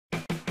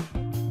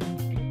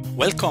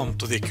Welcome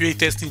to the QA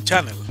testing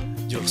channel,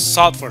 your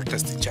software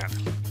testing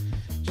channel,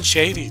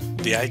 sharing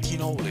the IT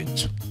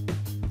knowledge.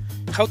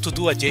 How to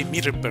do a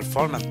Jmeter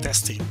performance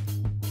testing.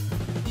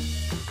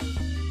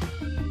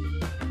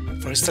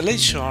 For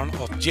installation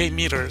of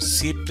Jmeter,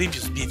 see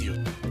previous video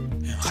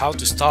and how to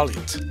install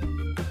it.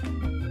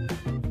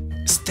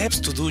 Steps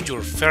to do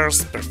your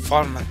first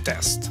performance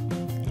test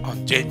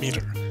on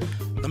Jmeter.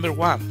 Number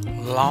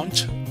 1.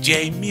 Launch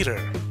Jmeter.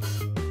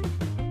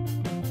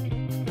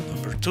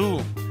 Number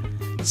 2.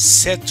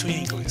 Set to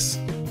English.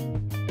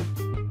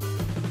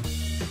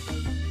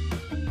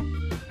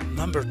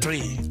 Number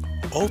 3.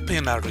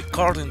 Open a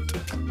recording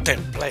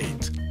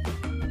template.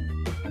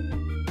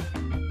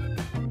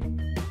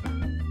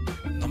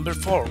 Number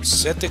 4.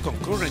 Set the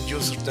concurrent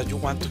user that you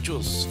want to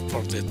use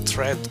for the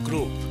thread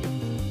group.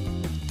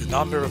 The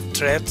number of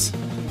threads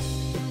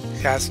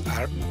has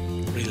our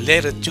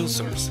related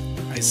users.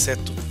 I set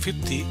to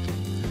 50.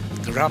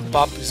 The ramp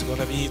up is going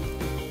to be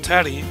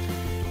 30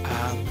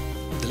 and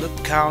the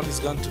loop count is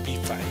going to be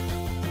 5.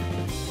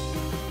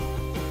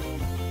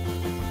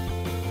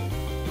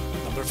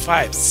 Number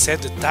 5.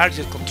 Set the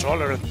target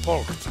controller and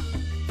port.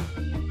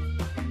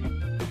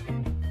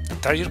 The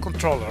target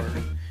controller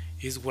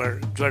is where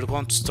you are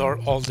going to store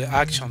all the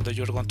action that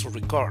you're going to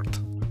record,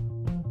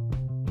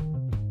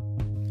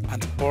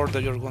 and the port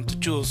that you're going to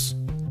choose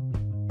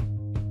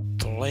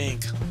to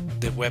link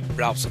the web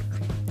browser.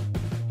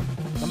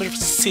 Number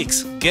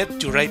 6.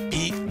 Get your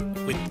IP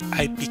with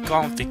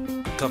ipconfig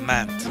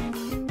command.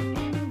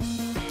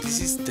 This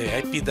is the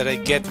IP that I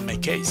get in my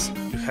case.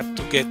 You have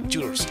to get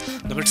yours.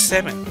 Number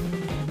 7.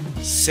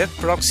 Set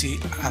proxy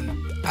and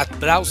add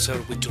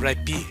browser with your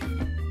IP.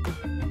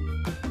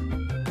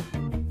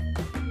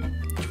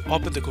 You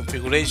open the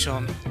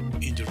configuration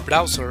in your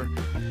browser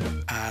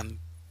and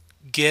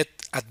get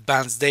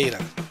advanced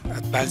data,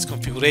 advanced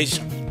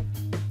configuration,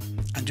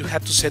 and you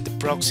have to set the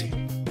proxy.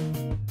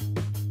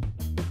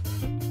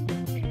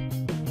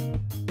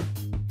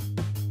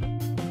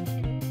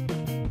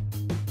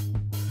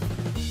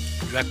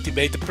 You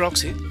activate the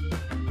proxy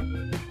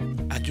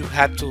and you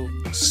have to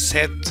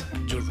set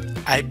your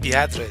IP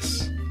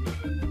address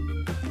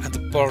and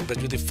the port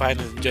that you define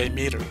in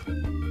Jmeter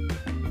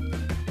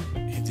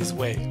in this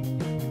way.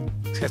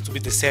 It has to be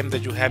the same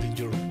that you have in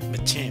your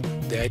machine,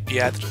 the IP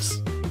address.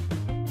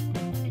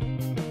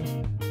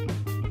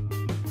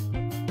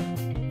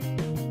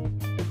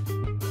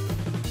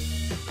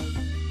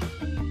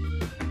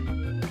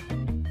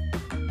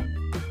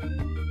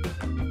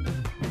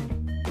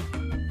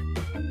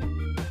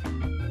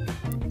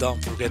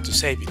 Don't forget to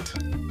save it.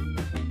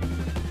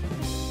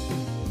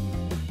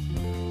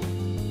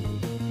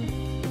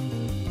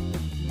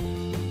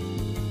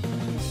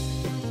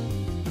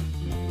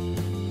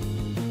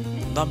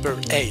 Number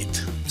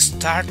 8.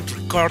 Start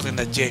recording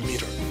a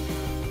Jmeter.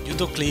 You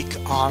do click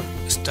on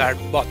Start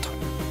button.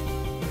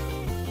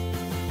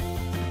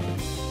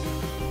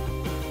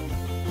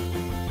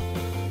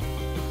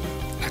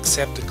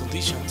 Accept the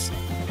conditions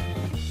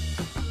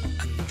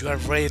and you are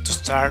ready to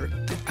start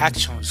the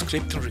action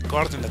scripting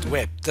recording at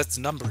web. That's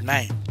number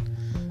 9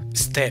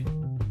 step.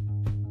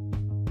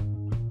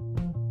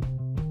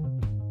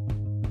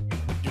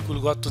 You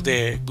could go to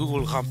the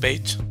Google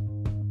homepage,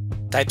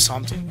 type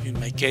something. In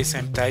my case,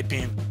 I'm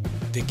typing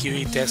the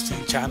QA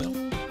testing channel.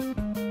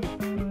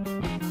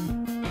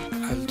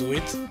 I'll do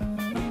it.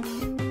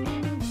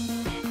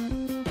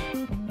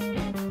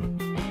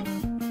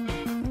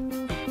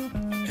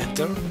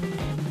 Enter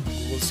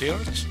Google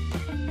search,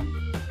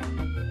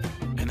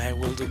 and I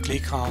will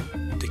click on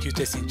the QA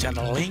testing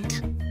channel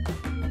link.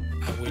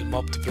 I will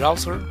move the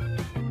browser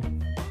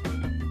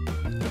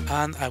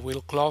and I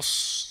will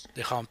close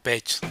the home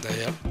page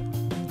that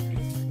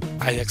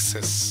I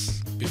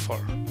accessed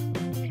before.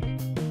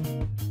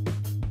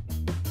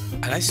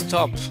 And I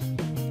stop.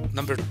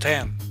 Number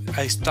 10.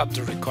 I stop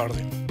the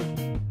recording.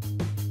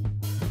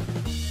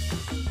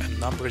 And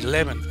number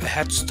 11. I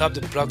had to stop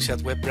the proxy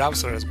at web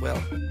browser as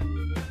well.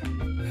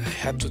 I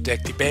had to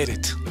deactivate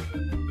it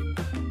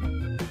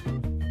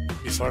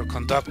before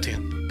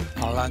conducting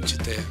and launching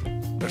the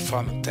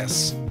performance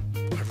tests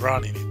or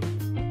running it.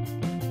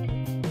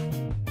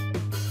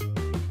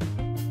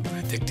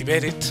 I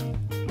deactivate it.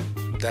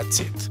 That's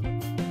it.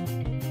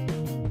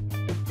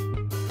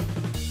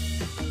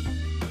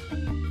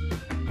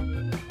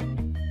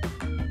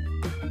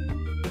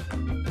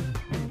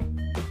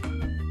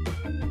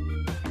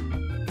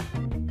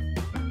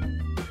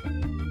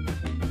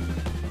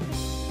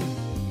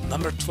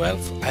 Number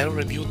 12. I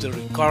review the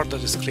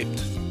recorded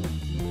script.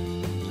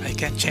 I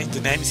can change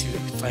the names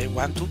if I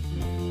want to.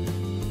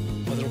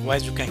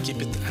 Otherwise, you can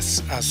keep it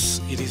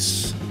as it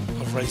is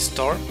already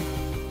stored.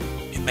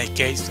 In my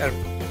case, I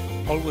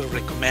always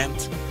recommend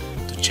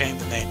to change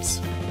the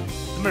names.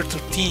 Number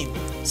 13.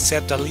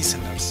 Set the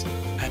listeners.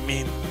 I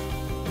mean,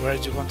 where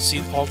you want to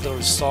see all the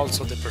results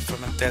of the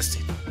performance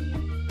testing.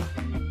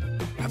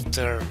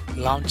 After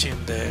launching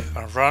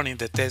running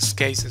the test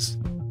cases,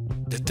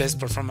 the test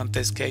performance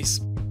test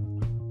case,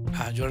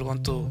 you are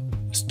going to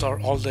store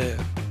all the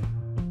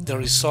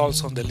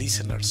results on the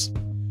listeners.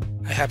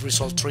 I have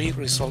result tree,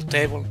 result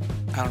table,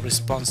 and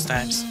response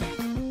times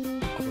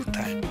over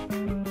time.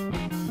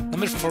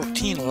 Number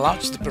 14,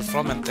 launch the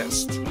performance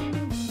test.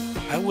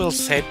 I will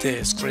save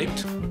the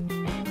script.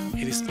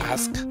 It is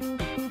ask.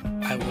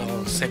 I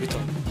will save it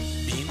on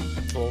bin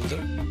folder,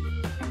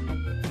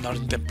 not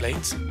in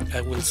templates.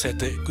 I will set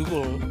the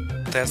Google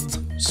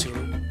test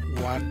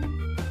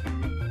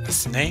 01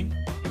 as name,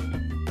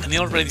 and it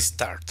already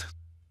started.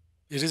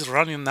 It is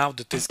running now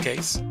the test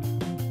case,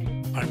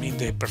 I mean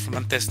the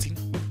performance testing,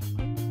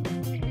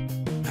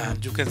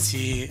 and you can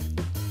see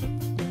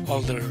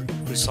all the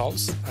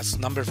results. As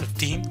number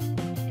 15,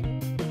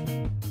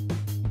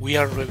 we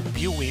are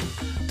reviewing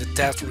the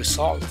test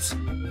results.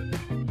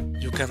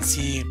 You can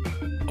see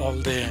all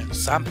the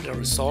sampler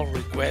result,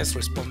 request,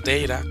 response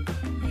data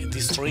in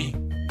this tree.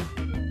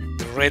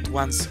 The red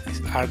ones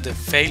are the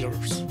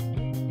failures,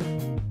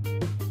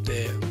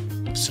 the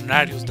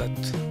scenarios that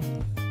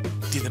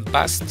didn't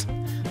pass.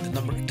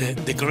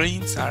 The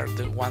greens are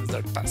the ones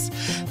that pass.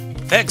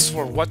 Thanks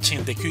for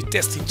watching the QA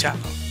testing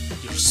channel,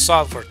 your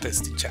software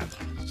testing channel,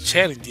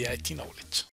 sharing the IT knowledge.